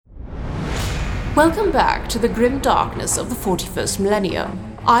Welcome back to the grim darkness of the 41st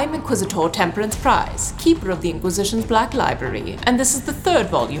millennium. I'm Inquisitor Temperance Prize, keeper of the Inquisition's Black Library, and this is the third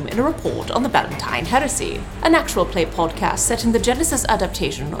volume in a report on the Valentine Heresy, an actual play podcast set in the Genesis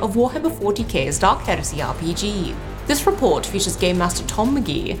adaptation of Warhammer 40k's Dark Heresy RPG. This report features Game Master Tom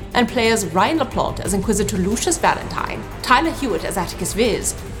McGee and players Ryan LaPlante as Inquisitor Lucius Valentine, Tyler Hewitt as Atticus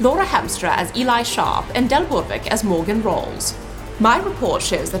Viz, Laura Hamstra as Eli Sharp, and Del Burbick as Morgan Rawls. My report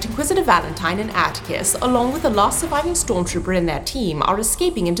shows that Inquisitor Valentine and Atticus, along with the last surviving stormtrooper in their team, are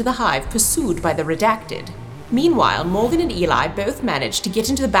escaping into the hive pursued by the Redacted. Meanwhile, Morgan and Eli both manage to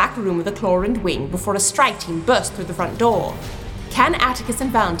get into the back room of the Chlorand Wing before a strike team bursts through the front door. Can Atticus and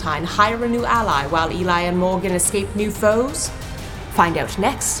Valentine hire a new ally while Eli and Morgan escape new foes? Find out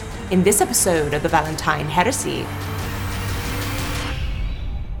next in this episode of the Valentine Heresy.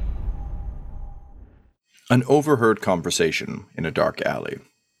 An overheard conversation in a dark alley.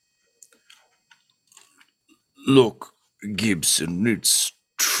 Look, Gibson, it's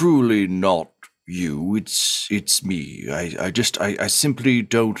truly not you. It's me. I simply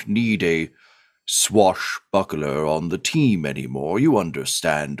don't need a swashbuckler on the team anymore. You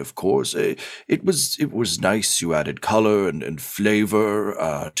understand, of course. It was nice you added color and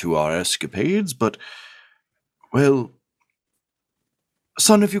flavor to our escapades, but, well,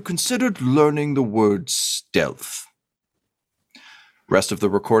 son, have you considered learning the word stealth? Rest of the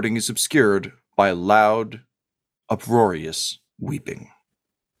recording is obscured by loud, uproarious weeping.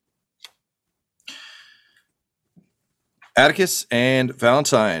 Atticus and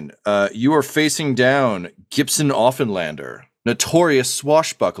Valentine, you are facing down Gibson Offenlander, notorious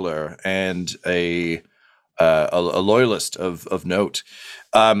swashbuckler and a loyalist of note.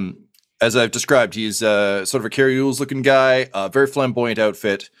 As I've described, he's sort of a Carrie Ewells-looking guy, very flamboyant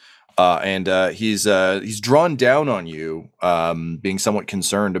outfit, and he's drawn down on you, being somewhat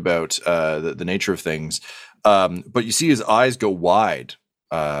concerned about the nature of things. But you see his eyes go wide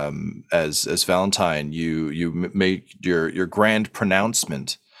as Valentine, you make your grand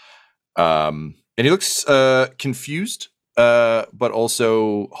pronouncement, and he looks confused, but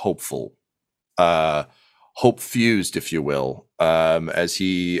also hopeful, hope-fused, if you will, as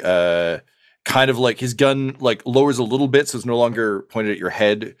he kind of like his gun like lowers a little bit, so it's no longer pointed at your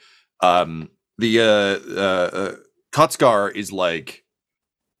head. The Kotsgar is like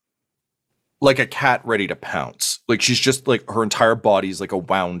a cat ready to pounce. Like she's just like her entire body is like a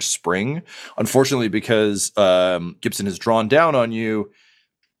wound spring. Unfortunately, because Gibson has drawn down on you,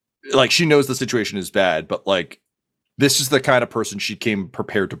 like she knows the situation is bad, but like this is the kind of person she came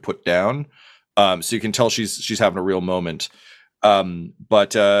prepared to put down. So you can tell she's having a real moment.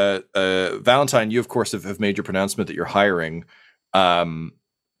 But Valentine, you of course have made your pronouncement that you're hiring.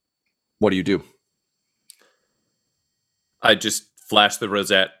 What do you do? I just flash the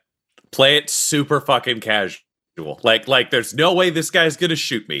rosette. Play it super fucking casual. Like there's no way this guy's gonna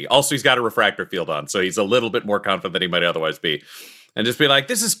shoot me. Also, he's got a refractor field on, so he's a little bit more confident than he might otherwise be. And just be like,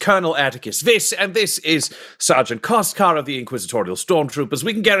 this is Colonel Atticus Viss, and this is Sergeant Kostkar of the Inquisitorial Stormtroopers.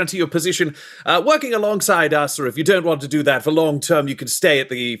 We can guarantee your position working alongside us, or if you don't want to do that for long term, you can stay at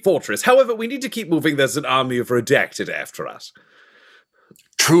the fortress. However, we need to keep moving. There's an army of Redacted after us.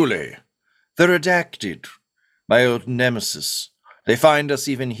 Truly, the Redacted, my old nemesis. They find us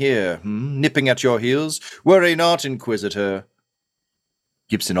even here, nipping at your heels. Worry not, Inquisitor.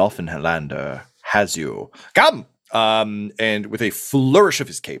 Gibson Offenlander has you. Come! And with a flourish of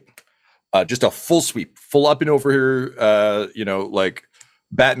his cape, just a full sweep, full up and over here, like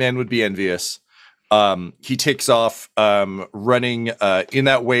Batman would be envious. He takes off, running in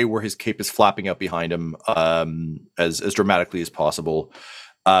that way where his cape is flapping up behind him, as dramatically as possible.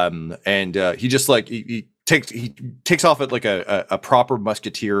 And he just like he takes off at like a proper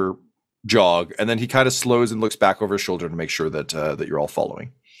musketeer jog, and then he kind of slows and looks back over his shoulder to make sure that you're all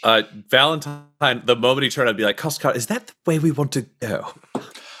following. Valentine, the moment he turned, I'd be like, Kostkar, is that the way we want to go?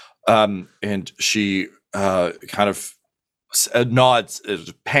 And she kind of nods,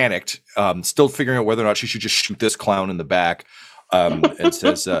 panicked, still figuring out whether or not she should just shoot this clown in the back, and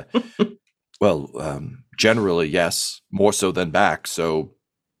says, generally, yes, more so than back, so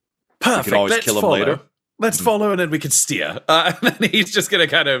perfect. You can always kill him later. Let's follow, and then we can steer. And then he's just going to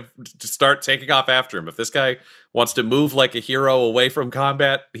kind of start taking off after him. If this guy wants to move like a hero away from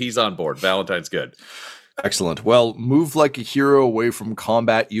combat, he's on board. Valentine's good. Excellent. Well, move like a hero away from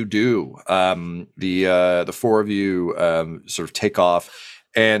combat you do. The four of you sort of take off,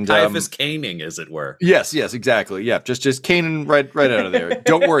 And Caiaphas caning, as it were. Yes, exactly. Yeah, just caning right out of there.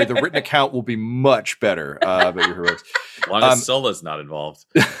 Don't worry, the written account will be much better about your heroics. As long as Sola's not involved.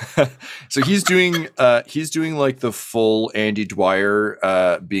 So he's doing like the full Andy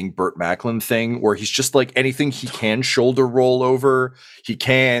Dwyer being Burt Macklin thing, where he's just like anything he can shoulder roll over. He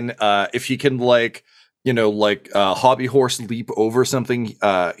can if he can like hobby horse leap over something,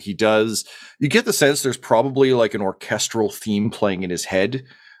 he does. You get the sense there's probably like an orchestral theme playing in his head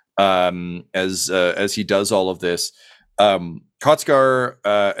as he does all of this. Kotsgar,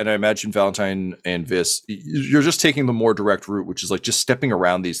 and I imagine Valentine and Vis, you're just taking the more direct route, which is like just stepping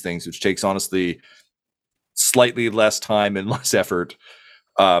around these things, which takes honestly slightly less time and less effort.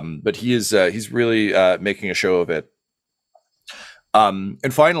 But he's really making a show of it.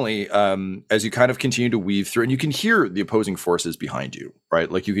 And finally, as you kind of continue to weave through, and you can hear the opposing forces behind you,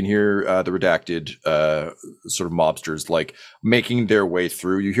 right? Like you can hear the redacted sort of mobsters like making their way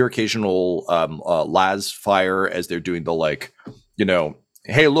through. You hear occasional las fire as they're doing the like,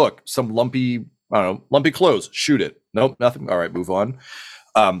 hey, look, some lumpy clothes, shoot it. Nope, nothing. All right, move on.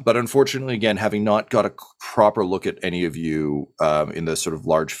 But unfortunately, again, having not got a proper look at any of you in the sort of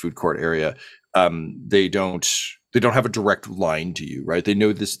large food court area, they don't have a direct line to you, right? They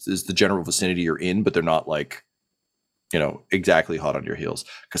know this is the general vicinity you're in, but they're not like, exactly hot on your heels,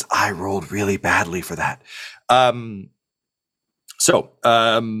 because I rolled really badly for that. So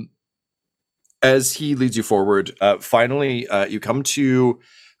as he leads you forward, finally, you come to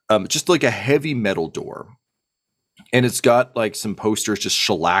just like a heavy metal door, and it's got like some posters just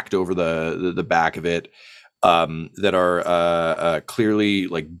shellacked over the back of it that are clearly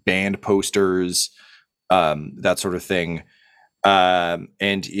like band posters, that sort of thing.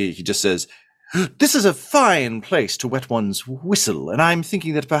 And he just says, "This is a fine place to wet one's whistle, and I'm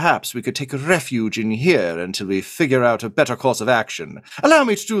thinking that perhaps we could take refuge in here until we figure out a better course of action. Allow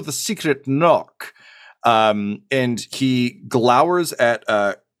me to do the secret knock." And he glowers at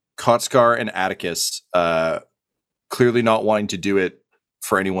Kotsgar and Atticus, clearly not wanting to do it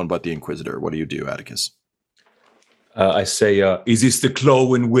for anyone but the Inquisitor. What do you do, Atticus? I say, is this the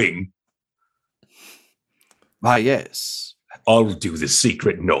claw and wing? Why, yes. I'll do the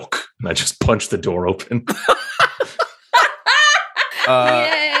secret knock. And I just punch the door open.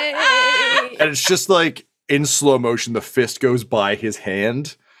 And it's just like in slow motion, the fist goes by his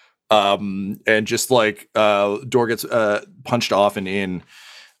hand. And just like door gets punched off and in,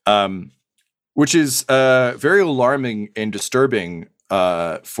 which is very alarming and disturbing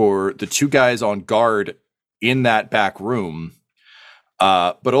for the two guys on guard in that back room.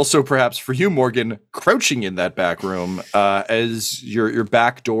 But also perhaps for you, Morgan, crouching in that back room as your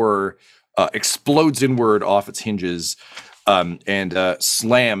back door explodes inward off its hinges and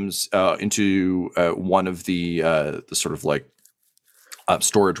slams into one of the sort of like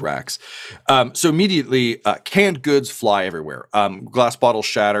storage racks. So immediately, canned goods fly everywhere. Glass bottles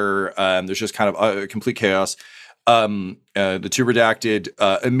shatter. There's just kind of complete chaos. The two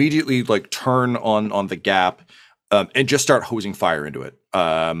redacted immediately like turn on the gap. And just start hosing fire into it.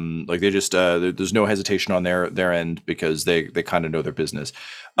 Like they just there's no hesitation on their end because they kind of know their business.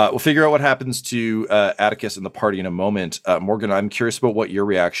 We'll figure out what happens to Atticus and the party in a moment. Morgan, I'm curious about what your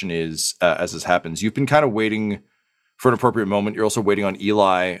reaction is as this happens. You've been kind of waiting for an appropriate moment. You're also waiting on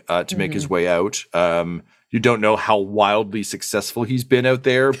Eli to make his way out. You don't know how wildly successful he's been out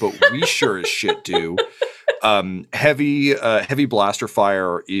there, but we sure as shit do. Heavy blaster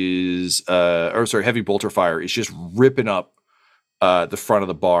fire is heavy bolter fire is just ripping up the front of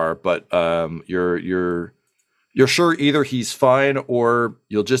the bar, but you're sure either he's fine or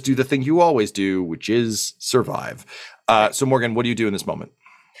you'll just do the thing you always do, which is survive. So Morgan, what do you do in this moment?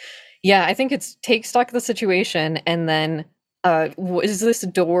 Yeah, I think it's take stock of the situation, and then is this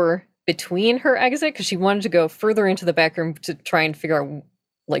door between her exit? Because she wanted to go further into the back room to try and figure out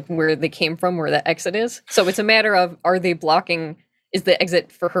like where they came from, where the exit is. So it's a matter of, are they blocking? Is the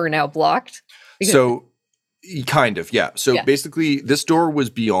exit for her now blocked? Because so kind of, yeah. So basically this door was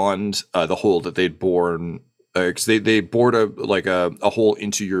beyond the hole that they'd borne, because they bored a hole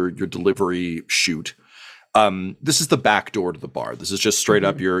into your delivery chute. This is the back door to the bar. This is just straight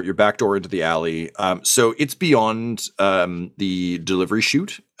up your back door into the alley. So it's beyond the delivery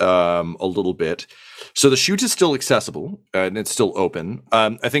chute a little bit. So the chute is still accessible and it's still open.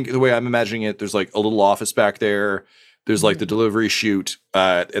 I think the way I'm imagining it, there's like a little office back there. There's like the delivery chute,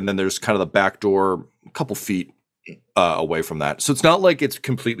 and then there's kind of the back door a couple feet away from that. So it's not like it's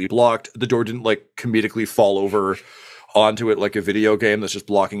completely blocked. The door didn't like comedically fall over onto it like a video game that's just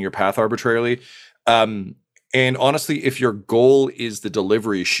blocking your path arbitrarily. And honestly, if your goal is the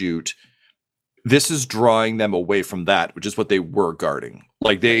delivery chute, this is drawing them away from that, which is what they were guarding.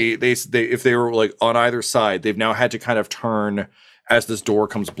 Like they if they were like on either side, they've now had to kind of turn as this door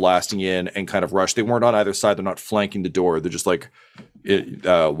comes blasting in and kind of rush. They weren't on either side. They're not flanking the door. They're just like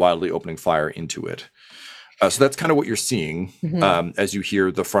wildly opening fire into it. So that's kind of what you're seeing as you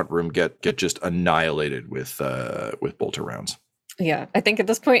hear the front room get just annihilated with bolter rounds. Yeah, I think at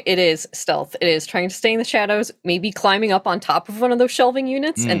this point it is stealth. It is trying to stay in the shadows, maybe climbing up on top of one of those shelving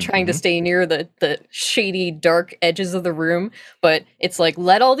units and trying to stay near the shady, dark edges of the room. But it's like,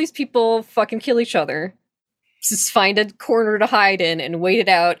 let all these people fucking kill each other. Just find a corner to hide in and wait it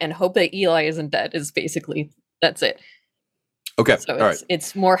out and hope that Eli isn't dead is basically, that's it. Okay, So all right.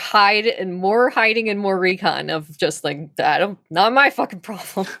 it's more hiding and more recon of just like, not my fucking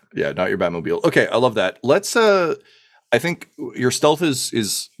problem. Yeah, not your Batmobile. Okay, I love that. Let's I think your stealth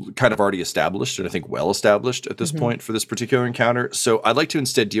is kind of already established, and I think well established at this point for this particular encounter. So I'd like to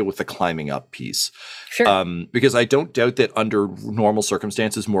instead deal with the climbing up piece. Sure. Because I don't doubt that under normal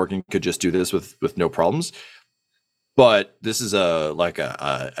circumstances, Morgan could just do this with no problems. But this is a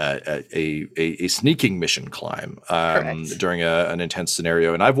sneaking mission climb during an intense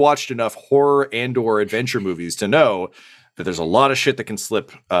scenario. And I've watched enough horror and/or adventure movies to know that there's a lot of shit that can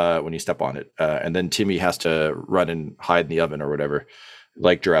slip when you step on it. And then Timmy has to run and hide in the oven or whatever,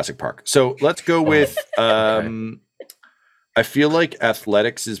 like Jurassic Park. So let's go with, I feel like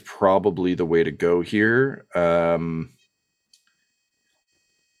athletics is probably the way to go here.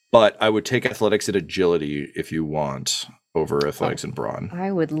 But I would take athletics and agility if you want over athletics and brawn. I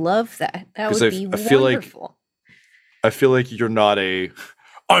would love that. That would be I feel wonderful. I feel like you're not I'm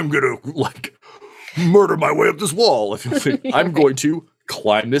going to like murder my way up this wall. I feel like I'm going to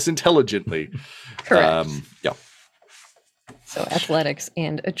climb this intelligently. Correct. Yeah. So athletics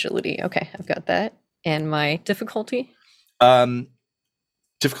and agility. Okay, I've got that. And my difficulty?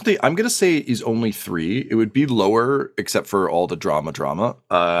 Difficulty, I'm going to say is only 3. It would be lower except for all the drama.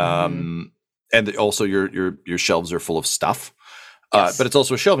 And also your shelves are full of stuff. Yes. But it's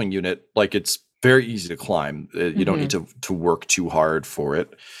also a shelving unit. Like it's very easy to climb. You don't need to work too hard for it.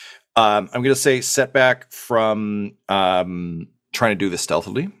 I'm going to say setback from trying to do this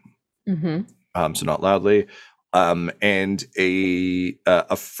stealthily. So not loudly. And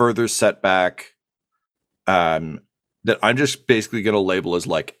a further setback that I'm just basically going to label as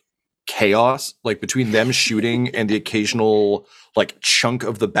like chaos, like between them shooting and the occasional like chunk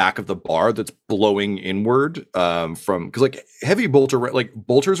of the back of the bar that's blowing inward from, because like heavy bolter, like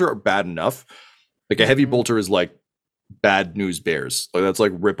bolters are bad enough. Like a heavy bolter is like bad news bears. Like that's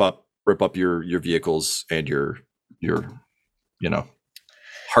like rip up your vehicles and your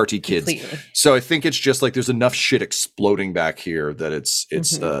hearty kids. Completely. So I think it's just like there's enough shit exploding back here that it's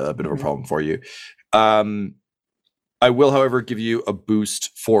a bit of a problem for you. I will, however, give you a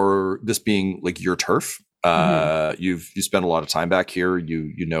boost for this being like your turf. You spent a lot of time back here.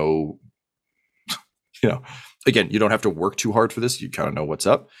 You know, again, you don't have to work too hard for this. You kind of know what's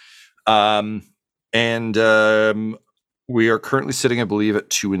up. And we are currently sitting, I believe,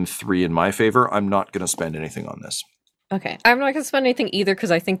 at 2 and 3 in my favor. I'm not going to spend anything on this. Okay. I'm not going to spend anything either because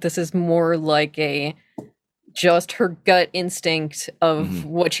I think this is more like just her gut instinct of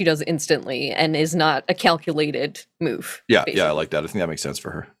what she does instantly and is not a calculated move. Yeah, basically. yeah, I like that. I think that makes sense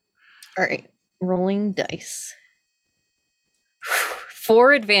for her. All right. Rolling dice.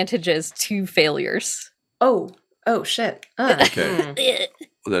 4 advantages, 2 failures. Oh shit. Okay.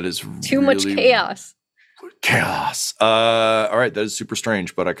 That is Too much chaos. Chaos. All right, that is super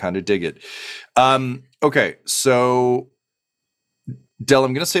strange, but I kind of dig it. Okay, so Del,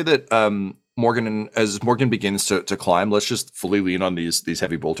 I'm going to say that Morgan, as Morgan begins to climb, let's just fully lean on these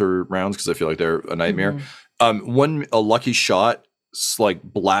heavy bolter rounds because I feel like they're a nightmare. A lucky shot like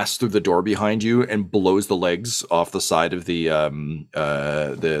blasts through the door behind you and blows the legs off the side of the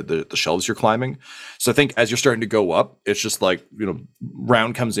shelves you're climbing. So I think as you're starting to go up, it's just like,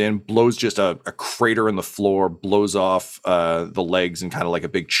 round comes in, blows just a crater in the floor, blows off the legs and kind of like a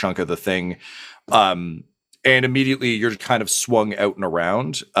big chunk of the thing. And immediately you're kind of swung out and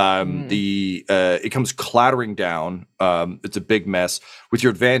around. It comes clattering down. It's a big mess. With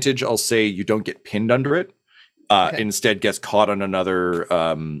your advantage, I'll say you don't get pinned under it. Instead gets caught on another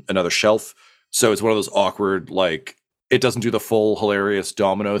shelf. So it's one of those awkward, like, it doesn't do the full hilarious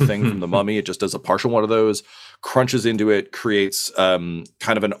domino thing from The Mummy. It just does a partial one of those, crunches into it, creates kind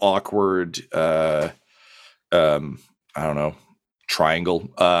of an awkward, I don't know, triangle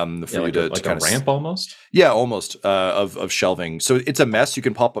for you to kind of ramp almost. Yeah, almost of shelving. So it's a mess. You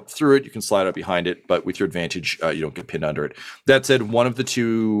can pop up through it, you can slide up behind it, but with your advantage, you don't get pinned under it. That said, one of the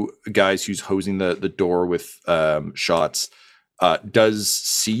 2 guys who's hosing the door with shots does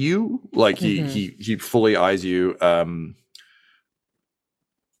see you. Like he fully eyes you.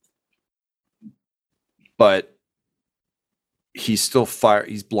 but he's still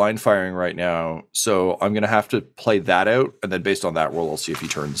he's blind firing right now, so I'm gonna have to play that out, and then based on that roll, I'll see if he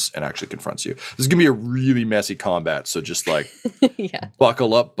turns and actually confronts you. This is gonna be a really messy combat, so just like Yeah.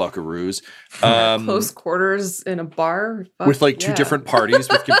 buckle up, buckaroos. Close quarters in a bar Fuck, with like two yeah. different parties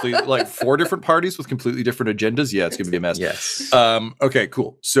with completely like 4 different parties with completely different agendas. Yeah, it's gonna be a mess. Yes. Okay,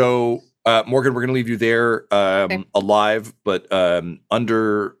 cool. So Morgan, we're gonna leave you there alive, but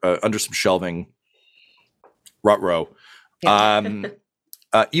under some shelving. Ruh-roh.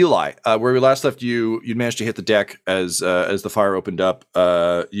 Eli, where we last left you, you'd managed to hit the deck as the fire opened up.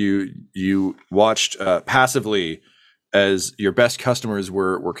 You watched passively as your best customers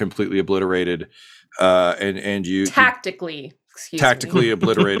were completely obliterated, and you Tactically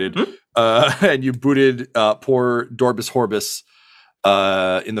obliterated, and you booted poor Dorbus Horbus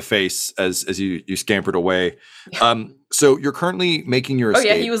in the face as you scampered away. So you're currently making your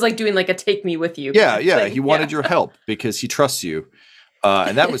escape. Oh yeah, he was like doing like a take me with you. Yeah, thing. he wanted your help because he trusts you,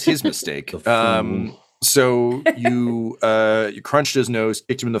 and that was his mistake. So you crunched his nose,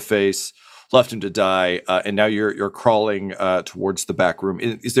 kicked him in the face, left him to die, and now you're crawling towards the back room.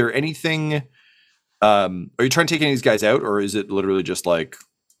 Is there anything? Are you trying to take any of these guys out, or is it literally just like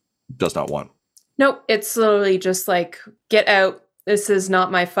does not want? Nope, it's literally just like get out. This is not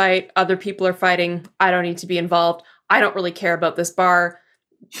my fight. Other people are fighting. I don't need to be involved. I don't really care about this bar.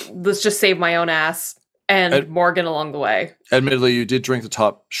 Let's just save my own ass and Morgan along the way. Admittedly, you did drink the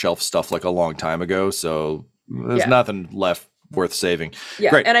top shelf stuff like a long time ago, so there's nothing left worth saving.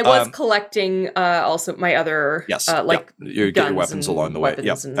 Yeah, great. And I was collecting also my other like you get guns your weapons and along the way.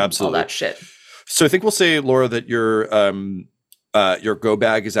 Yeah, and absolutely. all that shit. So I think we'll say, Laura, that your go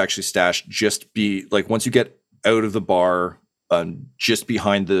bag is actually stashed once you get out of the bar, just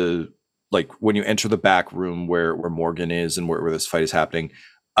behind when you enter the back room where Morgan is and where this fight is happening,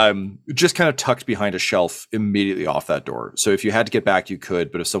 just kind of tucked behind a shelf immediately off that door. So if you had to get back, you could,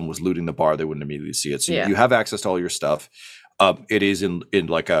 but if someone was looting the bar, they wouldn't immediately see it. So you have access to all your stuff. It is in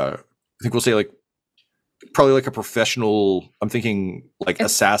like I think we'll say like probably like a professional, I'm thinking like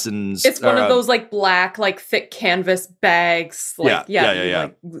assassins. It's one of those like black, like thick canvas bags. Like, yeah.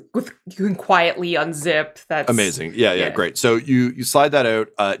 Like, you can quietly unzip. That's amazing. Yeah, great. So you slide that out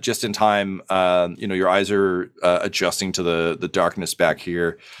just in time. Your eyes are adjusting to the darkness back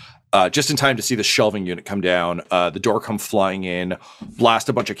here. Just in time to see the shelving unit come down, the door come flying in, blast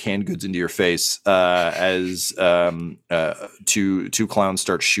a bunch of canned goods into your face as two clowns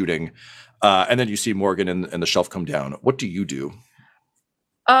start shooting. And then you see Morgan and the shelf come down. What do you do?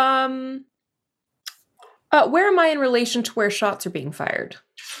 Where am I in relation to where shots are being fired?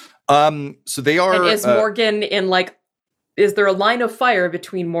 So they are. And is Morgan in like? Is there a line of fire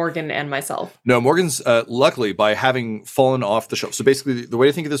between Morgan and myself? No, Morgan's luckily by having fallen off the shelf. So basically, the way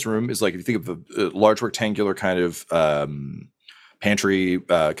to think of this room is like if you think of a large rectangular kind of pantry,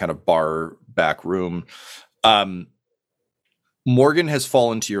 kind of bar back room. Morgan has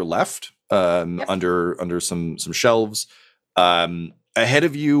fallen to your left. Under some shelves. Ahead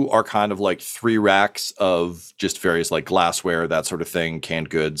of you are kind of like 3 racks of just various like glassware, that sort of thing, canned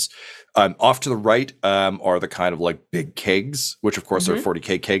goods. Off to the right are the kind of like big kegs, which of course are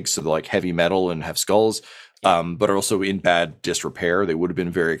 40K kegs, so they're like heavy metal and have skulls, but are also in bad disrepair. They would have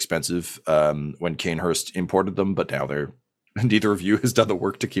been very expensive when Canehurst imported them, but now neither of you has done the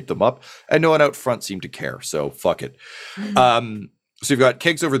work to keep them up, and no one out front seemed to care, so fuck it. So you've got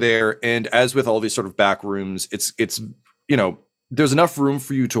kegs over there, and as with all these sort of back rooms, it's there's enough room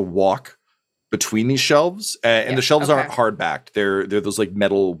for you to walk between these shelves, and the shelves aren't hard backed. They're those like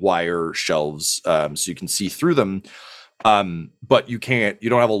metal wire shelves, so you can see through them. But you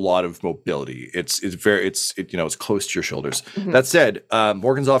don't have a lot of mobility. It's close to your shoulders. That said,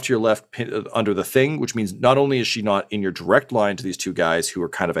 Morgan's off to your left under the thing, which means not only is she not in your direct line to these two guys who are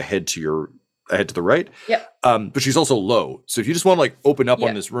kind of ahead to the right. Yep. But she's also low. So if you just want to like open up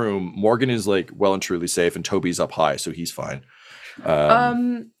on this room, Morgan is like well and truly safe, and Toby's up high, so he's fine.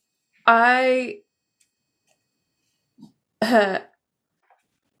 I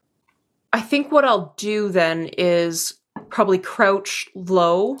think what I'll do then is probably crouch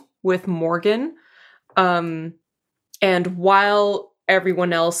low with Morgan. And while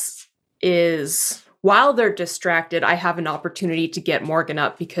everyone else while they're distracted, I have an opportunity to get Morgan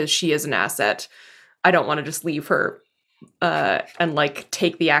up because she is an asset. I don't want to just leave her and like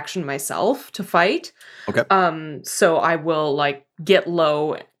take the action myself to fight. Okay. So I will like get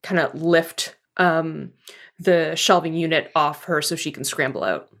low, kind of lift the shelving unit off her so she can scramble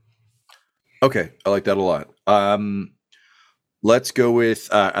out. Okay, I like that a lot. Let's go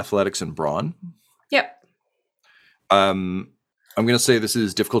with athletics and brawn. Yep. I'm going to say this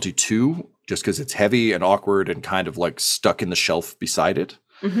is difficulty 2, just because it's heavy and awkward and kind of like stuck in the shelf beside it.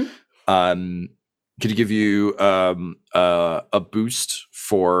 Mm-hmm. Could you give you a boost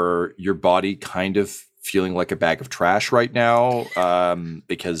for your body kind of feeling like a bag of trash right now?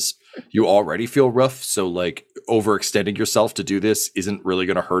 Because you already feel rough, so like overextending yourself to do this isn't really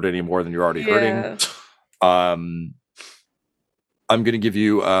going to hurt any more than you're already hurting. I'm going to give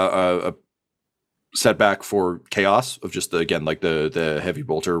you a setback for chaos of just the heavy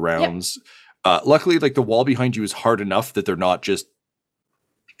bolter rounds. Luckily, like the wall behind you is hard enough that they're not just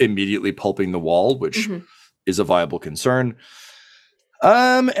immediately pulping the wall, which is a viable concern.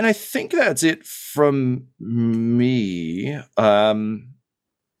 And I think that's it from me.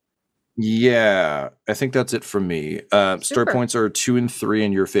 Yeah, I think that's it from me. Story points are 2 and 3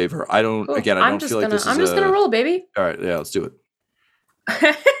 in your favor. I don't feel like this is I'm just gonna roll, baby. All right, yeah, let's do it.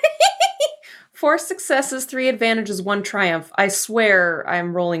 4 successes, 3 advantages, 1 triumph. I swear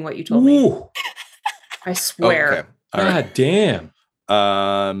I'm rolling what you told me. Ooh, I swear. Okay. All right. God damn.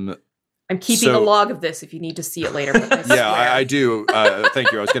 I'm keeping a log of this if you need to see it later. But I swear. I do.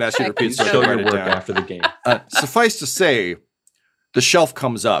 Thank you. I was going to ask you to repeat so I Show can your write it work down. after the game. Suffice to say, the shelf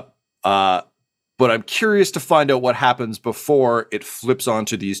comes up, but I'm curious to find out what happens before it flips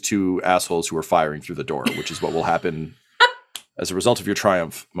onto these 2 assholes who are firing through the door, which is what will happen as a result of your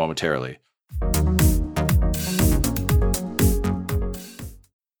triumph momentarily.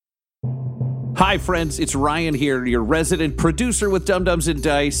 Hi, friends. It's Ryan here, your resident producer with Dum Dums and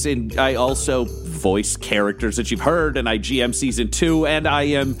Dice, and I also voice characters that you've heard, and I GM Season 2, and I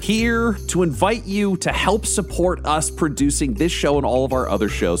am here to invite you to help support us producing this show and all of our other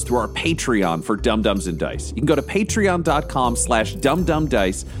shows through our Patreon for Dum Dums and Dice. You can go to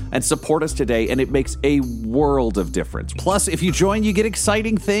patreon.com/dumdumdice and support us today, and it makes a world of difference. Plus, if you join, you get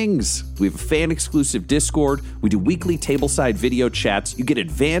exciting things. We have a fan-exclusive Discord. We do weekly tableside video chats. You get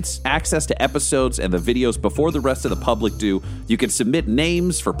advanced access to episodes and the videos before the rest of the public do. You can submit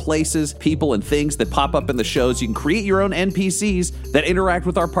names for places, people, and things that pop up in the shows. You can create your own NPCs that interact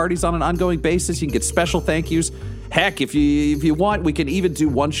with our parties on an ongoing basis. You can get special thank yous. Heck, if you want, we can even do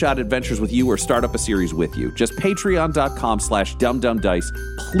one-shot adventures with you or start up a series with you. Just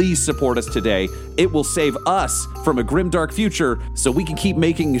patreon.com/dumdumdice. Please support us today. It will save us from a grimdark future so we can keep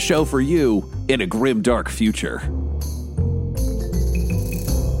making a show for you in a grimdark future.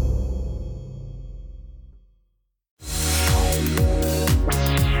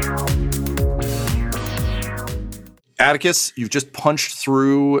 Atticus, you've just punched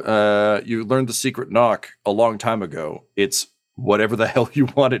through. You learned the secret knock a long time ago. It's whatever the hell you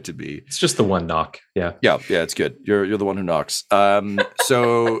want it to be. It's just the one knock. Yeah. Yeah, it's good. You're the one who knocks.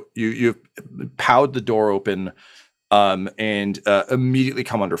 So you've powed the door open, and immediately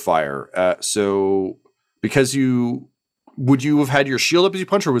come under fire. So because would you have had your shield up as you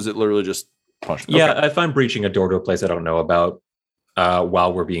punch, or was it literally just punch? Yeah, Okay. if I'm breaching a door to a place I don't know about,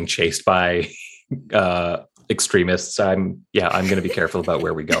 while we're being chased by extremists, I'm going to be careful about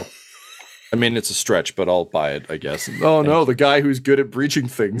where we go. I mean, it's a stretch, but I'll buy it, I guess. Oh no, the guy who's good at breaching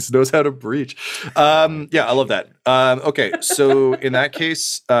things knows how to breach. Yeah, I love that. Okay, so in that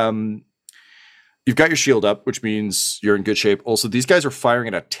case, you've got your shield up, which means you're in good shape. Also, these guys are firing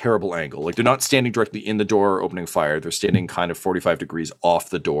at a terrible angle. Like, they're not standing directly in the door opening fire. They're standing kind of 45 degrees off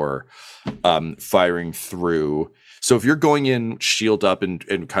the door, firing through. So if you're going in shield up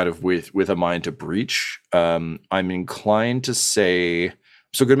and kind of with a mind to breach, I'm inclined to say,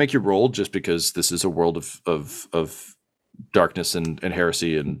 so going to make you roll just because this is a world of darkness and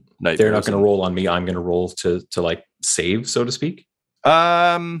heresy and nightmares. They're not going to roll on me. I'm going to roll to like save, so to speak.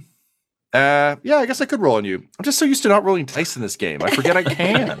 Yeah, I guess I could roll on you. I'm just so used to not rolling dice in this game. I forget I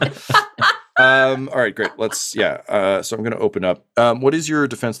can. All right, great. So I'm going to open up. What is your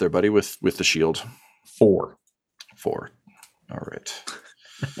defense there, buddy, with the shield? 4. All right.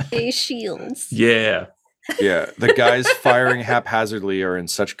 Hey, shields. Yeah. Yeah, the guys firing haphazardly are in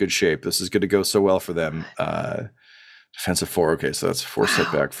such good shape. This is going to go so well for them. Defensive 4. Okay, so that's a 4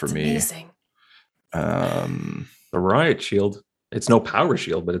 setback for me. Amazing. The riot shield. It's no power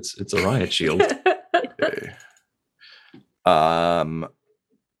shield, but it's a riot shield. Okay. All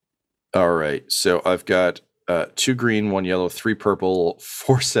right. So I've got 2 green, 1 yellow, 3 purple,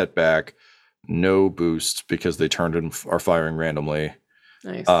 4 setback, no boost because they turned and are firing randomly.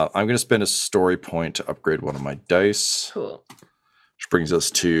 Nice. I'm going to spend a story point to upgrade one of my dice, Cool. which brings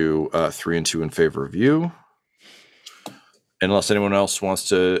us to 3 and 2 in favor of you. Unless anyone else wants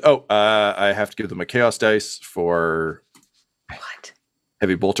to. I have to give them a chaos dice for What?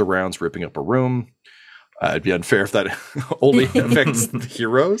 heavy bolter rounds ripping up a room. It'd be unfair if that only affects the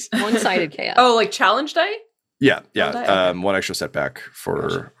heroes. One-sided chaos. Oh, like challenge die? Yeah. Okay. One extra setback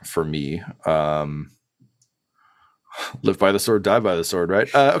for me. Live by the sword, die by the sword,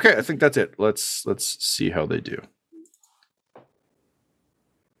 right? Okay, I think that's it. Let's see how they do.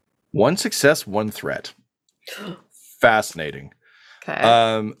 1 success, 1 threat. Fascinating.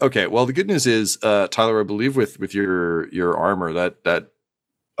 Okay. Okay. Well, the good news is, Tyler, I believe with your armor that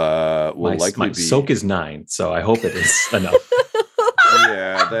will likely my be soak is 9, so I hope it is enough.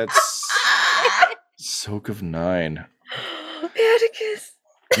 Yeah, that's soak of 9. Atticus.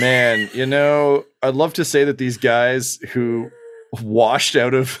 Man, I'd love to say that these guys who washed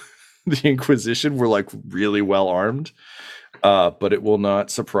out of the Inquisition were like really well armed, but it will not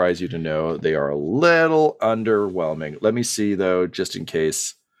surprise you to know they are a little underwhelming. Let me see though, just in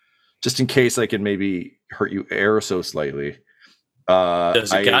case I can maybe hurt you ever so slightly.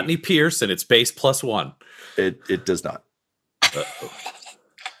 Does it got any pierce and it's base +1? It does not. Then-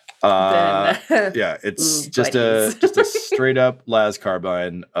 Yeah, it's just buddies. a straight up las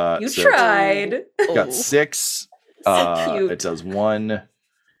carbine. You so tried. it's got 6. Cute. It does 1.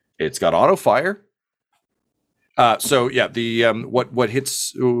 It's got auto fire. So yeah, the what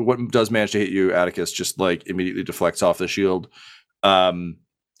does manage to hit you, Atticus, just like immediately deflects off the shield.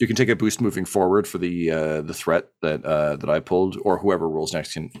 You can take a boost moving forward for the threat that I pulled, or whoever rolls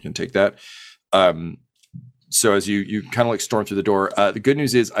next can take that. So as you kind of like storm through the door, the good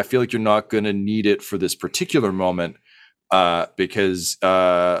news is I feel like you're not going to need it for this particular moment, because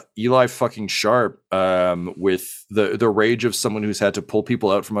Eli fucking Sharp, with the rage of someone who's had to pull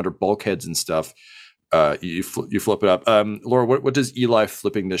people out from under bulkheads and stuff, you flip it up. Laura, what does Eli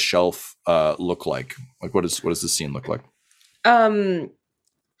flipping this shelf look like? Like what does the scene look like?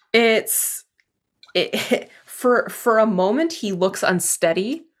 For a moment he looks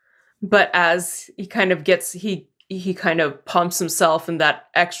unsteady, but as he kind of gets he kind of pumps himself in that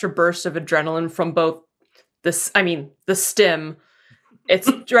extra burst of adrenaline from both the stim. It's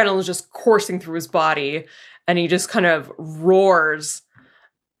adrenaline just coursing through his body, and he just kind of roars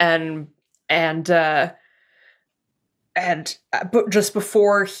and but just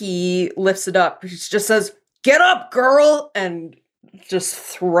before he lifts it up, he just says, "Get up, girl!" and just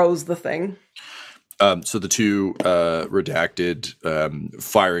throws the thing. So the two redacted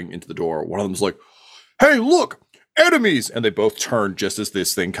firing into the door. One of them's like, "Hey, look, enemies!" And they both turn just as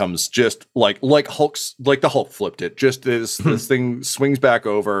this thing comes, just like Hulk's, like the Hulk flipped it. Just this thing swings back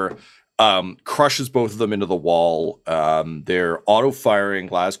over, crushes both of them into the wall. Their auto firing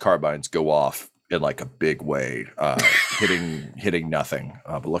las carbines go off in like a big way, hitting nothing,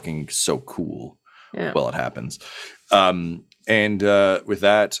 but looking so cool. Yeah. Well, it happens. And with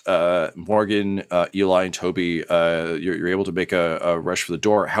that, Morgan, Eli, and Toby, you're able to make a rush for the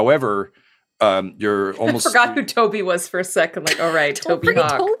door. However, you're almost... I forgot who Toby was for a second. Like, all right, Toby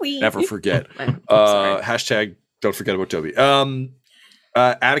Hawk. Toby. Never forget. Sorry. Hashtag don't forget about Toby.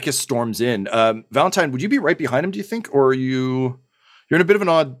 Atticus storms in. Valentine, would you be right behind him, do you think? Or are you're in a bit of an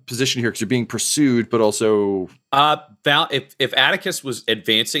odd position here because you're being pursued, but also... If Atticus was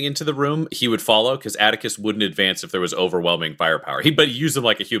advancing into the room, he would follow, because Atticus wouldn't advance if there was overwhelming firepower. But use him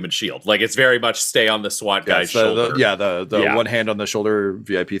like a human shield. Like, it's very much stay on the SWAT guy's shoulder. The one hand on the shoulder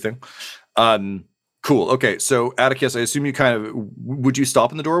VIP thing. Cool. Okay, so Atticus, I assume you kind of... Would you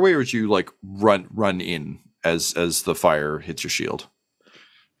stop in the doorway, or would you, like, run in as the fire hits your shield?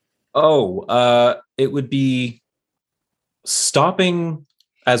 It would be stopping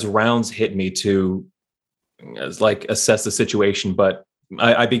as rounds hit me to assess the situation, but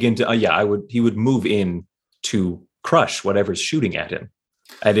I begin to he would move in to crush whatever's shooting at him,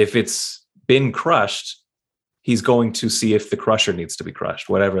 and if it's been crushed, he's going to see if the crusher needs to be crushed,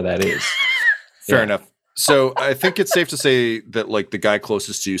 whatever that is. Fair enough. So I think it's safe to say that like the guy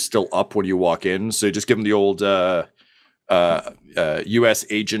closest to you is still up when you walk in, so just give him the old U.S.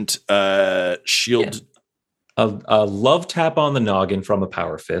 agent shield. Yeah. A love tap on the noggin from a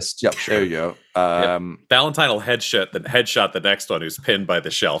power fist. Yep, sure. There you go. Valentine will headshot the next one who's pinned by the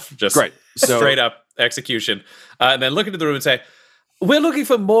shelf. Just great. So, straight up execution. And then look into the room and say, "We're looking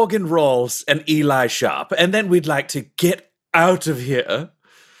for Morgan Rawls and Eli Sharp, and then we'd like to get out of here."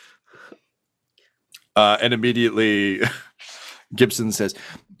 And immediately Gibson says,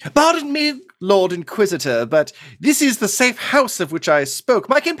 "Pardon me, Lord Inquisitor, but this is the safe house of which I spoke.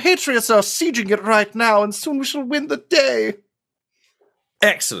 My compatriots are sieging it right now, and soon we shall win the day."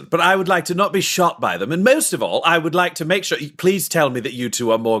 Excellent, but I would like to not be shot by them, and most of all, I would like to make sure... Please tell me that you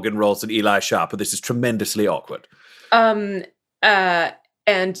two are Morgan Rawls and Eli Sharp, or this is tremendously awkward. And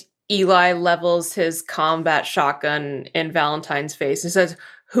Eli levels his combat shotgun in Valentine's face and says,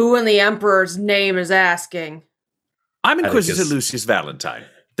 "Who in the Emperor's name is asking?" I'm Inquisitor Atticus. Lucius Valentine.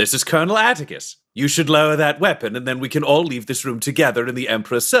 This is Colonel Atticus. You should lower that weapon, and then we can all leave this room together in the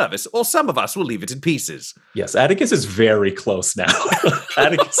Emperor's service, or some of us will leave it in pieces. Yes, Atticus is very close now.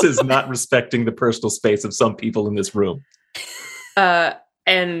 Atticus is not respecting the personal space of some people in this room.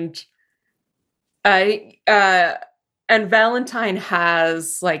 And Valentine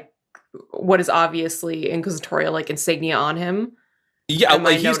has like what is obviously inquisitorial like insignia on him. Yeah, Am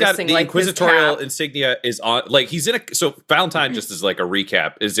I he's got the noticing, like, his inquisitorial cap? insignia is on. Like he's in a. So Valentine, just as like a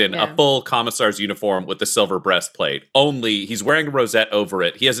recap, is in Yeah. a full commissar's uniform with the silver breastplate. Only he's wearing a rosette over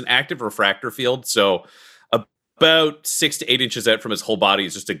it. He has an active refractor field, so about 6 to 8 inches out from his whole body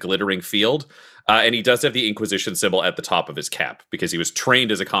is just a glittering field. And he does have the Inquisition symbol at the top of his cap because he was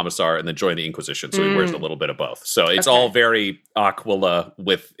trained as a commissar and then joined the Inquisition, so he wears a little bit of both. So it's all very Aquila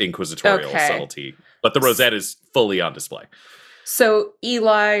with inquisitorial subtlety, but the rosette is fully on display. So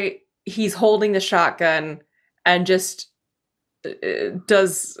Eli, he's holding the shotgun and just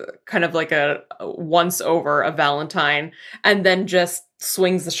does kind of like a once over a Valentine and then just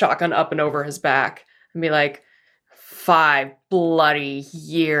swings the shotgun up and over his back and be like, 5 bloody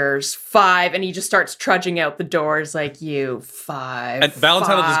years, 5. And he just starts trudging out the doors like, you 5. And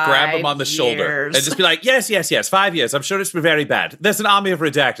Valentine will just grab him on the shoulder years. and just be like, yes, 5 years. I'm sure it's been very bad. There's an army of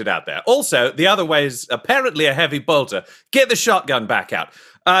redacted out there. Also, the other way is apparently a heavy bolter. Get the shotgun back out.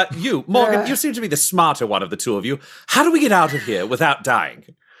 You, Morgan, you seem to be the smarter one of the two of you. How do we get out of here without dying?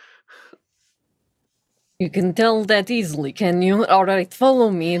 You can tell that easily, can you? All right,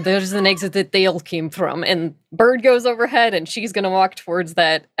 follow me. There's an exit that they all came from. And Bird goes overhead, and she's going to walk towards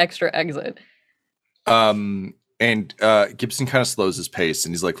that extra exit. And Gibson kind of slows his pace,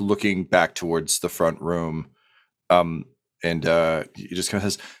 and he's like looking back towards the front room. And he just kind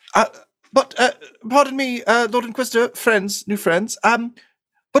of says, "But pardon me, Lord Inquisitor, new friends.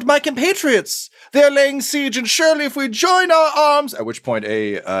 But my compatriots, they are laying siege, and surely if we join our arms," at which point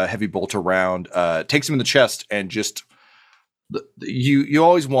a heavy bolter round takes him in the chest, and just you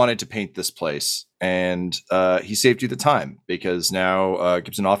always wanted to paint this place, and he saved you the time because now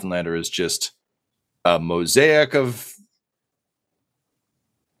Gibson Offenlander is just a mosaic of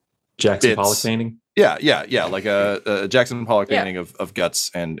Jackson bits. Pollock painting. Yeah, like a Jackson Pollock painting of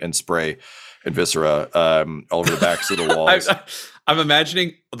guts and spray and viscera all over the backs of the walls. I'm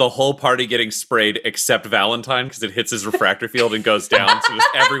imagining the whole party getting sprayed except Valentine because it hits his refractor field and goes down. So just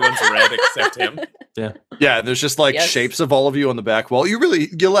everyone's red except him. Yeah, there's just like shapes of all of you on the back wall. You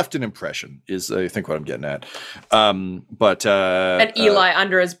left an impression, is I think what I'm getting at. And Eli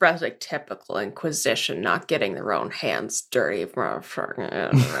under his breath, like, typical Inquisition, not getting their own hands dirty.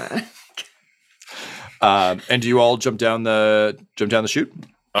 And do you all jump down the chute?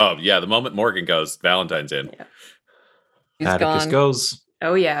 Oh yeah, the moment Morgan goes, Valentine's in. Yeah. She's Atticus gone. goes.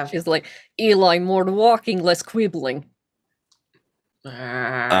 Oh, yeah. She's like, Eli, more walking, less quibbling.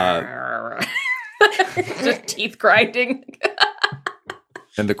 Just teeth grinding.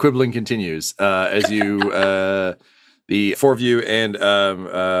 And the quibbling continues as you, the 4 of you and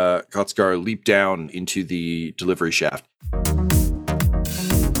Kotsgar leap down into the delivery shaft.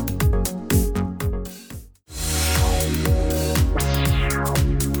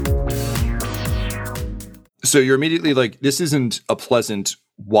 So you're immediately like, this isn't a pleasant,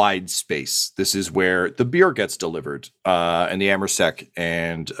 wide space. This is where the beer gets delivered, and the Amersec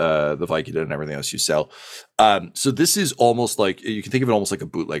and the Vicodin and everything else you sell. So this is almost like, you can think of it almost like a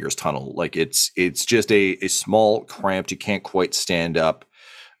bootlegger's tunnel. Like it's just a small, cramped, you can't quite stand up.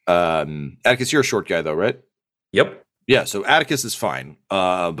 Atticus, you're a short guy though, right? Yep. Yeah, so Atticus is fine.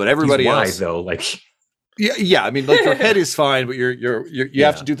 But everybody He's else, wide, though, like. Yeah. I mean, like your head is fine, but you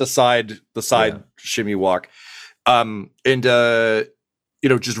have to do the side shimmy walk,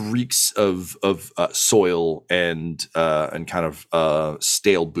 just reeks of soil and kind of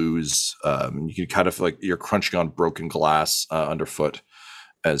stale booze. You can kind of like you're crunching on broken glass underfoot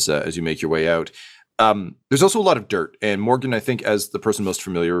as you make your way out. There's also a lot of dirt, and Morgan, I think, as the person most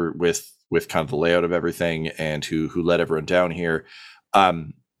familiar with kind of the layout of everything and who let everyone down here.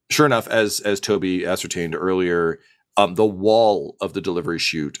 Sure enough, as Toby ascertained earlier, the wall of the delivery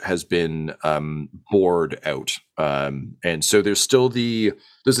chute has been bored out, and so there's still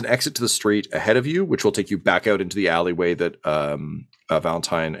there's an exit to the street ahead of you, which will take you back out into the alleyway that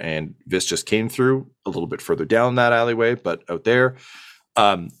Valentine and Vis just came through. A little bit further down that alleyway, but out there,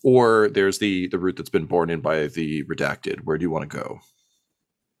 or there's the route that's been borne in by the redacted. Where do you want to go?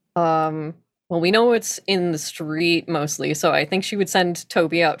 Well, we know it's in the street mostly, so I think she would send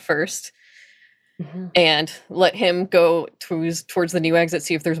Toby out first and let him go towards the new exit,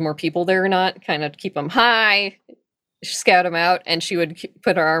 see if there's more people there or not, kind of keep him high, scout him out, and she would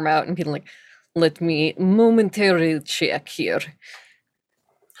put her arm out and be like, let me momentarily check here.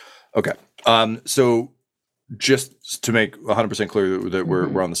 Okay. So just to make 100% clear that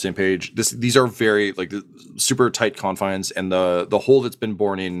we're on the same page, these are very like super tight confines, and the hole that's been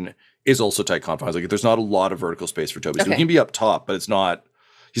born in is also tight confines. Like there's not a lot of vertical space for Toby. So he can be up top, but he's not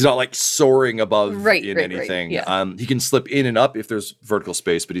like soaring above anything. Right, yeah. He can slip in and up if there's vertical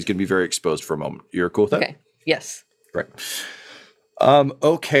space, but he's going to be very exposed for a moment. You're cool with that? Okay. Yes. Right.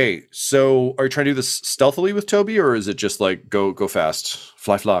 Okay. So are you trying to do this stealthily with Toby, or is it just like go fast,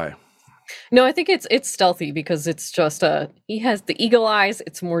 fly? No, I think it's stealthy because it's just he has the eagle eyes.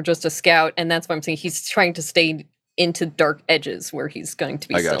 It's more just a scout, and that's why I'm saying he's trying to stay into dark edges where he's going to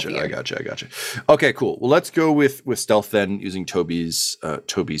be stealthier. I got you. Okay, cool. Well, let's go with stealth then, using Toby's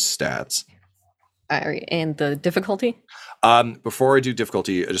stats. All right, and the difficulty? Before I do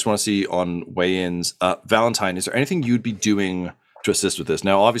difficulty, I just want to see on weigh-ins. Valentine, is there anything you'd be doing to assist with this?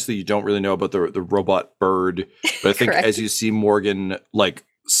 Now, obviously, you don't really know about the robot bird, but I think as you see Morgan like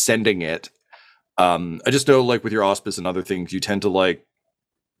sending it, I just know like with your auspice and other things, you tend to like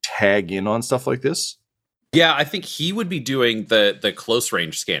tag in on stuff like this. Yeah, I think he would be doing the close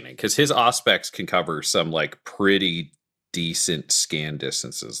range scanning because his auspex can cover some like pretty decent scan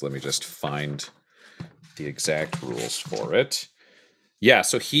distances. Let me just find the exact rules for it. Yeah,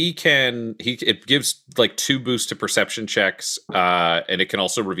 so it gives like 2 boosts to perception checks, and it can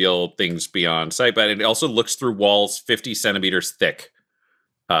also reveal things beyond sight, but it also looks through walls 50 centimeters thick.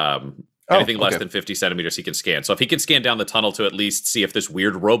 Anything less than 50 centimeters he can scan. So if he can scan down the tunnel to at least see if this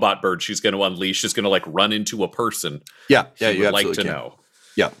weird robot bird she's going to unleash is going to like run into a person. Yeah, you would like to know.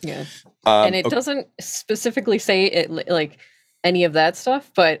 Yeah. And it doesn't specifically say it like any of that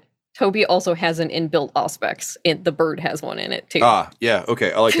stuff, but Toby also has an inbuilt auspex. The bird has one in it too. Yeah.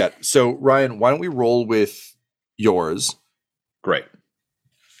 Okay, I like that. So Ryan, why don't we roll with yours? Great.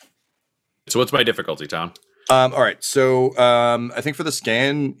 So what's my difficulty, Tom? All right. So I think for the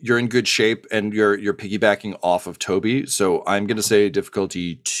scan, you're in good shape and you're piggybacking off of Toby. So I'm going to say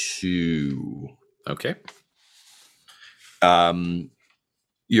difficulty 2. Okay.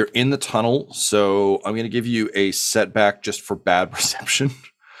 You're in the tunnel, so I'm going to give you a setback just for bad reception.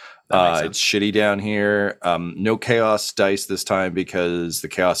 It's shitty down here. No chaos dice this time because the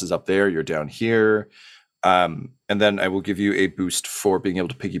chaos is up there. You're down here. And then I will give you a boost for being able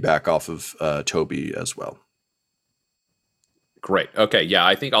to piggyback off of Toby as well. Great. Okay. Yeah,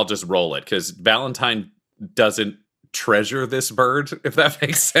 I think I'll just roll it because Valentine doesn't treasure this bird, if that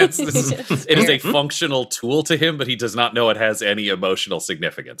makes sense. It is a functional tool to him, but he does not know it has any emotional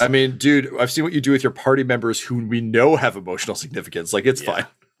significance. I mean, dude, I've seen what you do with your party members who we know have emotional significance. Like, it's fine.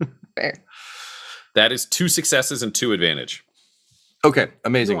 Fair. That is 2 successes and 2 advantage. Okay,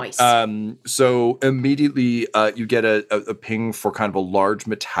 amazing. Nice. So immediately you get a ping for kind of a large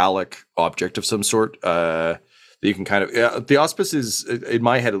metallic object of some sort. That you can kind of the auspice is, in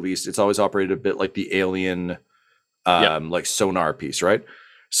my head at least, it's always operated a bit like the Alien like sonar piece, right?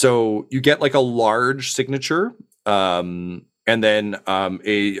 So you get like a large signature, and then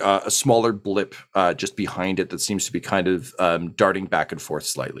a smaller blip just behind it that seems to be kind of darting back and forth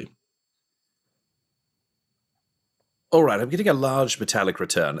slightly. All right, I'm getting a large metallic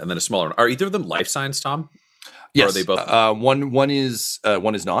return and then a smaller one. Are either of them life signs, Tom? Yes. Or are they both? One is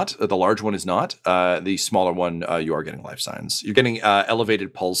not. The large one is not. The smaller one, you are getting life signs. You're getting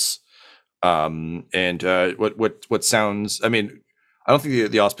elevated pulse, and what sounds. I mean, I don't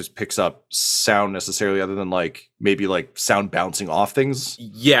think the auspice picks up sound necessarily, other than like maybe like sound bouncing off things.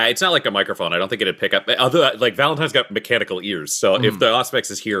 Yeah, it's not like a microphone. I don't think it'd pick up. Other like Valentine's got mechanical ears, so if the auspice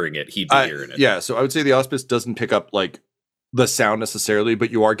is hearing it, he'd be hearing it. Yeah, so I would say the auspice doesn't pick up like the sound necessarily,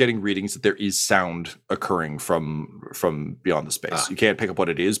 but you are getting readings that there is sound occurring from beyond the space. You can't pick up what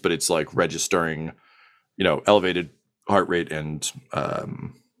it is, but it's like registering, elevated heart rate and.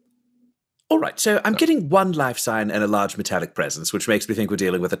 All right, so I'm getting 1 life sign and a large metallic presence, which makes me think we're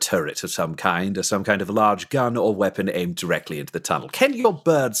dealing with a turret of some kind, or some kind of large gun or weapon aimed directly into the tunnel. Can your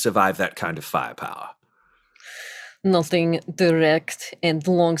bird survive that kind of firepower? Nothing direct and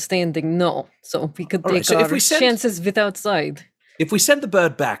long-standing, no. So we could take our chances with outside. If we send the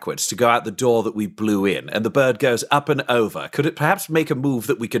bird backwards to go out the door that we blew in, and the bird goes up and over, could it perhaps make a move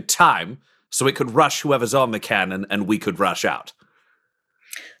that we could time so it could rush whoever's on the cannon and we could rush out?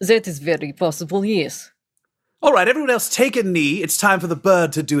 That is very possible, yes. All right, everyone else take a knee. It's time for the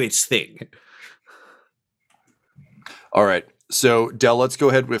bird to do its thing. All right. So, Del, let's go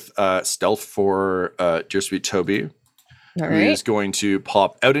ahead with stealth for Dear Sweet Toby. All who right. is going to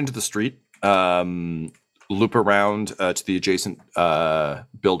pop out into the street, loop around to the adjacent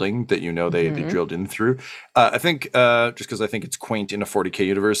building that they drilled in through. I think, just because I think it's quaint in a 40K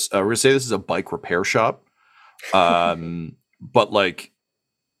universe, we're going to say this is a bike repair shop. But, like,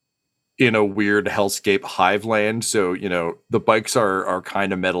 in a weird hellscape hive land. So, the bikes are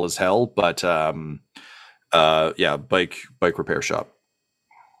kind of metal as hell, but bike repair shop.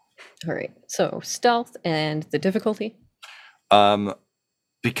 All right. So stealth and the difficulty.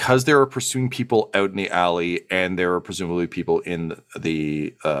 Because there are pursuing people out in the alley and there are presumably people in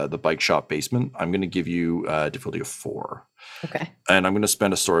the bike shop basement, I'm going to give you a difficulty of 4. Okay. And I'm going to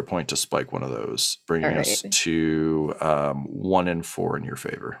spend a story point to spike one of those, bringing us to 1 and 4 in your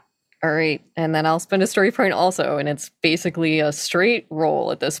favor. All right. And then I'll spend a story point also, and it's basically a straight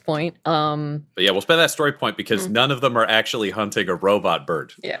roll at this point. But yeah, we'll spend that story point because none of them are actually hunting a robot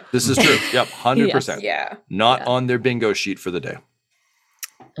bird. Yeah. This is true. Yep, 100%. Yeah. Not on their bingo sheet for the day.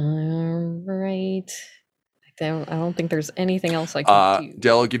 All right. I don't think there's anything else I can do.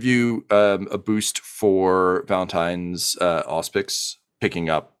 Dell, I'll give you a boost for Valentine's auspics, picking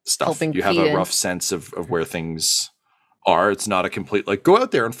up stuff. Helping you have feed a in. rough sense of where things are. It's not a complete, go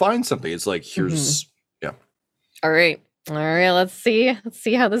out there and find something. It's like, here's, All right. Let's see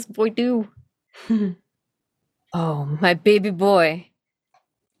how this boy do. Oh, my baby boy.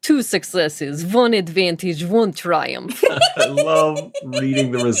 2 successes, 1 advantage, 1 triumph. I love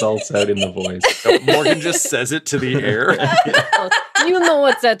reading the results out in the voice. Morgan just says it to the air. You know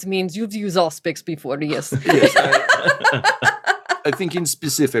what that means. You've used auspics before, yes. Yes, I think in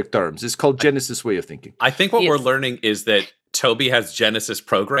specific terms. It's called Genesis way of thinking. I think what we're learning is that Toby has Genesis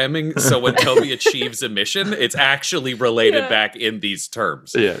programming, so when Toby achieves a mission, it's actually related back in these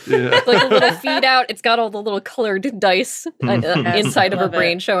terms. Yeah. It's like a little feed out. It's got all the little colored dice inside of her Love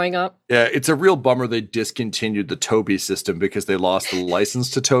brain it. showing up. Yeah, it's a real bummer they discontinued the Toby system because they lost the license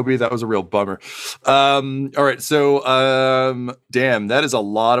to Toby. That was a real bummer. All right, so damn, that is a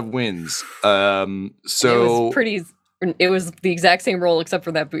lot of wins. It was the exact same roll except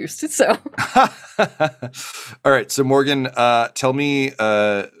for that boost. So all right, so Morgan, tell me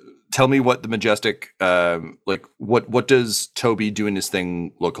what the majestic what does Toby doing his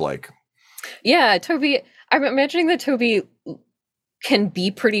thing look like? yeah, Toby. I'm imagining that Toby can be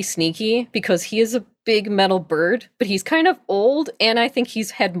pretty sneaky because he is a big metal bird, but he's kind of old, and I think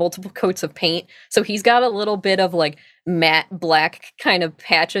he's had multiple coats of paint, so he's got a little bit of like matte black kind of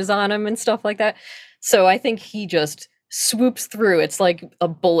patches on him and stuff like that. So I think he just swoops through. It's like a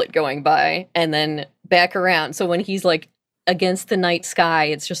bullet going by and then back around. So when he's like against the night sky,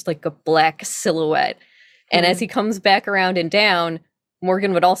 it's just like a black silhouette. And as he comes back around and down,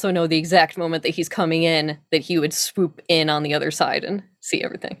 Morgan would also know the exact moment that he's coming in, that he would swoop in on the other side and see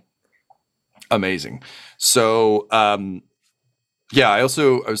everything. Amazing. So, I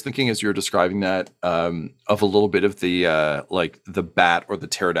was thinking as you were describing that of a little bit of the the bat or the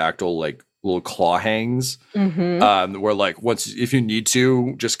pterodactyl little claw hangs, where if you need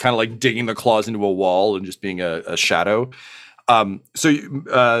to, just kind of digging the claws into a wall and just being a shadow.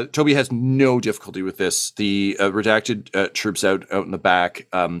 Toby has no difficulty with this. The redacted troops out in the back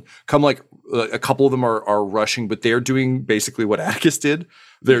come a couple of them are rushing, but they're doing basically what Atticus did.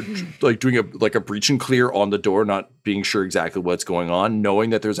 They're doing a breach and clear on the door, not being sure exactly what's going on, knowing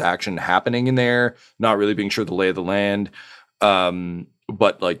that there's action happening in there, not really being sure the lay of the land,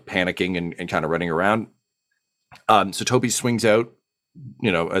 but panicking and kind of running around. So Toby swings out,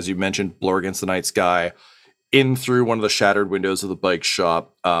 as you mentioned, blur against the night sky, in through one of the shattered windows of the bike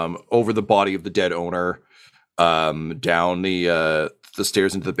shop, over the body of the dead owner, down the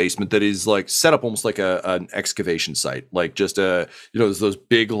stairs into the basement that is set up almost like an excavation site, just there's those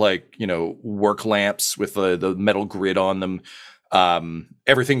big work lamps with the metal grid on them.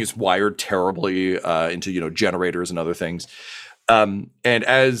 Everything is wired terribly into generators and other things. And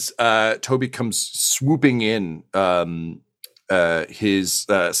as Toby comes swooping in, his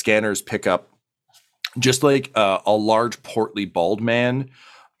scanners pick up just a large portly bald man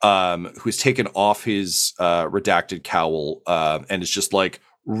who's taken off his redacted cowl and is just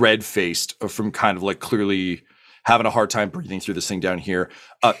red-faced from kind of clearly having a hard time breathing through this thing down here,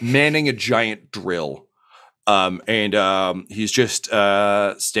 manning a giant drill. And he's just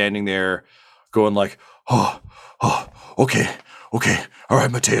standing there going okay, all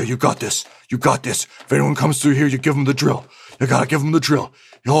right, Mateo, you got this. If anyone comes through here, you give them the drill. You gotta give them the drill.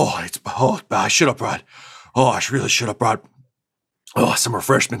 I should have brought. I really should have brought. Some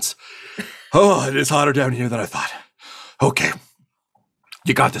refreshments. It is hotter down here than I thought. Okay.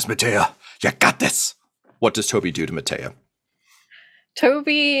 You got this, Mateo. You got this. What does Toby do to Mateo?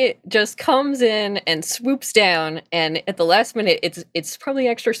 Toby just comes in and swoops down, and at the last minute, it's probably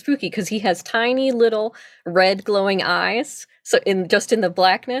extra spooky because he has tiny little red glowing eyes. So in the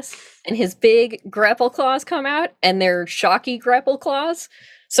blackness, and his big grapple claws come out, and they're shocky grapple claws.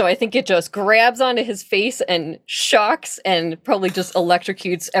 So I think it just grabs onto his face and shocks, and probably just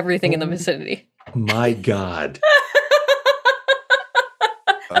electrocutes everything in the vicinity. My God.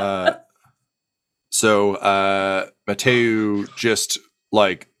 So Mateo just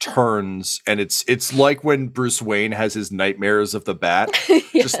like turns, and it's like when Bruce Wayne has his nightmares of the bat, Yes.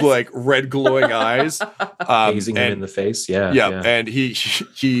 just like red glowing eyes, Hazing him in the face. Yeah. and he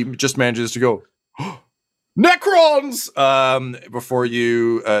just manages to go Necrons before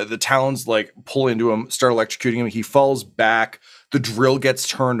you the talons like pull into him, start electrocuting him. He falls back. The drill gets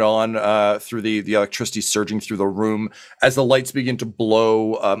turned on through the electricity surging through the room. As the lights begin to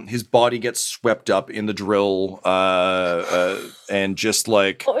blow, his body gets swept up in the drill and just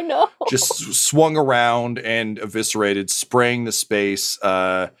like Oh no. just swung around and eviscerated, spraying the space.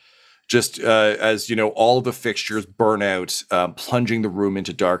 As you know, all the fixtures burn out, plunging the room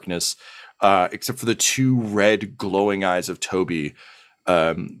into darkness, except for the two red glowing eyes of Toby.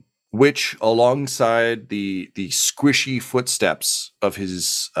 Which, alongside the squishy footsteps of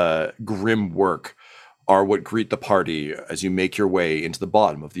his grim work, are what greet the party as you make your way into the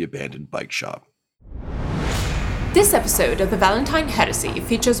bottom of the abandoned bike shop. This episode of the Valentine Heresy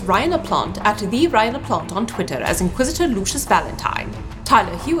features Ryan LaPlante at the Ryan LaPlante on Twitter as Inquisitor Lucius Valentine,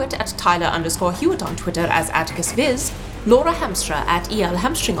 Tyler Hewitt at Tyler_Hewitt on Twitter as AtticusViz, Laura Hamstra at EL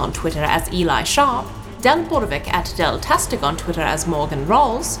Hamstring on Twitter as Eli Sharp, Del Borovic at Deltastic on Twitter as Morgan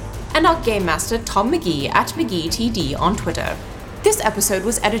Rawls, and our Game Master Tom McGee at McGeeTD on Twitter. This episode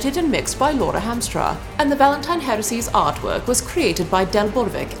was edited and mixed by Laura Hamstra, and the Valentine Heresy's artwork was created by Del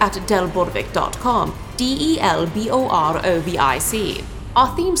Borovic at delborovic.com, DELBOROVIC.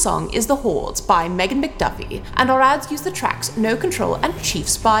 Our theme song is The Hordes by Megan McDuffie, and our ads use the tracks No Control and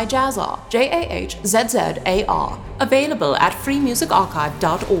Chiefs by Jazzar, JAHZZAR, available at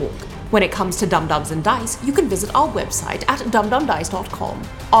freemusicarchive.org. When it comes to Dum Dums and Dice, you can visit our website at dumdumdice.com.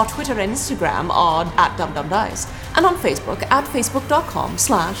 Our Twitter and Instagram are at dumdumdice, and on Facebook at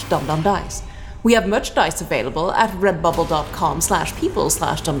facebook.com/dumdumdice. We have merchandise available at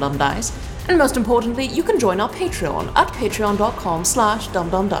redbubble.com/people/dumdumdice, and most importantly, you can join our Patreon at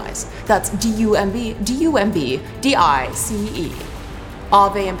patreon.com/dumdumdice. That's DUMBDICE.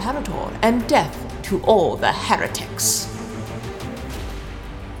 Ave Imperator, and death to all the heretics.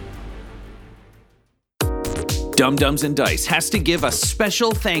 Dum Dums and Dice has to give a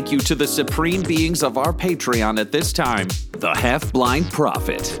special thank you to the supreme beings of our Patreon at this time: the Half-Blind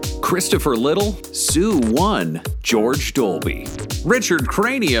Prophet, Christopher Little, Sue One, George Dolby, Richard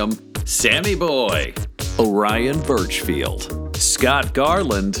Cranium, Sammy Boy, Orion Birchfield, Scott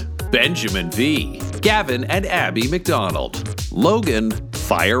Garland, Benjamin V, Gavin and Abby McDonald, Logan,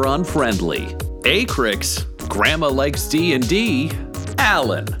 Fire Unfriendly, Acrix, Grandma Likes D&D,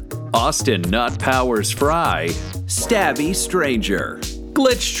 Alan, Austin Nut Powers Fry, Stabby Stranger,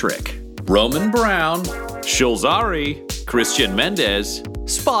 Glitch Trick, Roman Brown, Shulzari, Christian Mendez,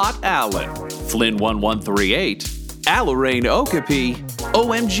 Spot Allen, Flynn 1138, Alarain Okapi,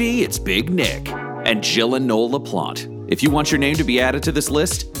 OMG It's Big Nick, and Jill and Noel LaPlante. If you want your name to be added to this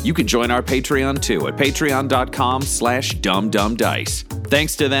list, you can join our Patreon too at patreon.com/dumdumdice.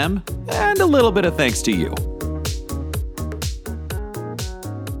 Thanks to them, and a little bit of thanks to you.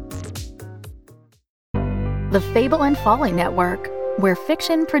 The Fable and Folly Network, where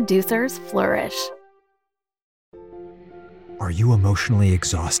fiction producers flourish. Are you emotionally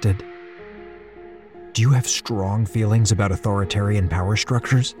exhausted? Do you have strong feelings about authoritarian power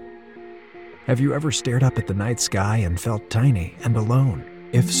structures? Have you ever stared up at the night sky and felt tiny and alone?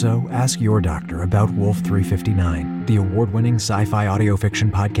 If so, ask your doctor about Wolf 359, the award-winning sci-fi audio fiction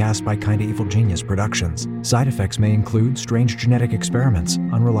podcast by Kinda Evil Genius Productions. Side effects may include strange genetic experiments,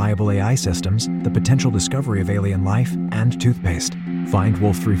 unreliable AI systems, the potential discovery of alien life, and toothpaste. Find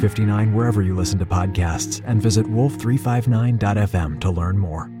Wolf 359 wherever you listen to podcasts and visit wolf359.fm to learn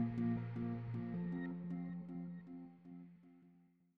more.